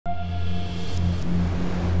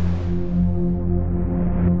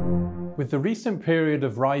With the recent period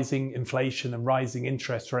of rising inflation and rising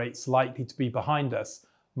interest rates likely to be behind us,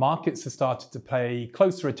 markets have started to pay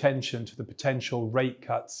closer attention to the potential rate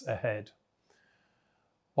cuts ahead.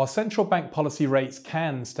 While central bank policy rates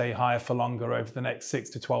can stay higher for longer over the next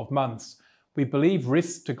 6 to 12 months, we believe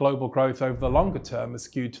risks to global growth over the longer term are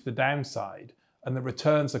skewed to the downside, and that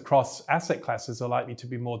returns across asset classes are likely to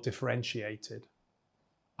be more differentiated.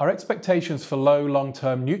 Our expectations for low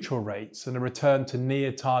long-term neutral rates and a return to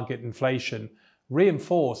near-target inflation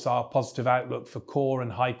reinforce our positive outlook for core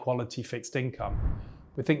and high-quality fixed income.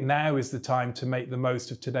 We think now is the time to make the most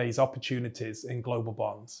of today's opportunities in global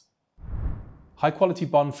bonds. High-quality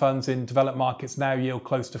bond funds in developed markets now yield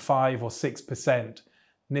close to 5 or 6%,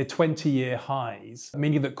 near 20-year highs,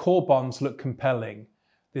 meaning that core bonds look compelling.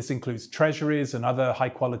 This includes treasuries and other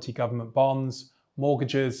high-quality government bonds,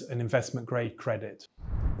 mortgages, and investment-grade credit.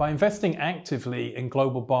 By investing actively in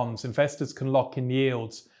global bonds, investors can lock in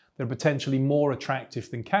yields that are potentially more attractive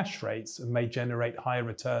than cash rates and may generate higher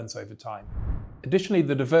returns over time. Additionally,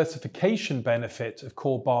 the diversification benefit of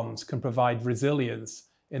core bonds can provide resilience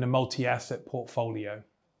in a multi-asset portfolio.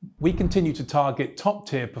 We continue to target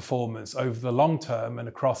top-tier performance over the long term and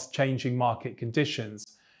across changing market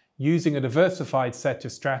conditions, using a diversified set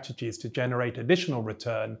of strategies to generate additional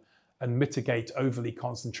return and mitigate overly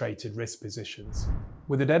concentrated risk positions.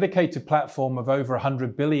 With a dedicated platform of over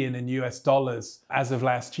 $100 billion in US dollars as of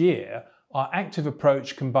last year, our active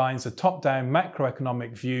approach combines a top-down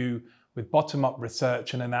macroeconomic view with bottom-up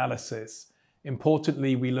research and analysis.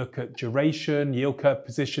 Importantly, we look at duration, yield curve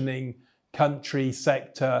positioning, country,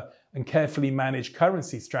 sector, and carefully manage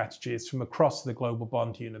currency strategies from across the global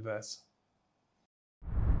bond universe.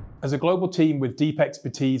 As a global team with deep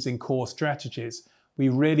expertise in core strategies, we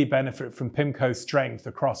really benefit from PIMCO's strength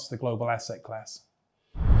across the global asset class.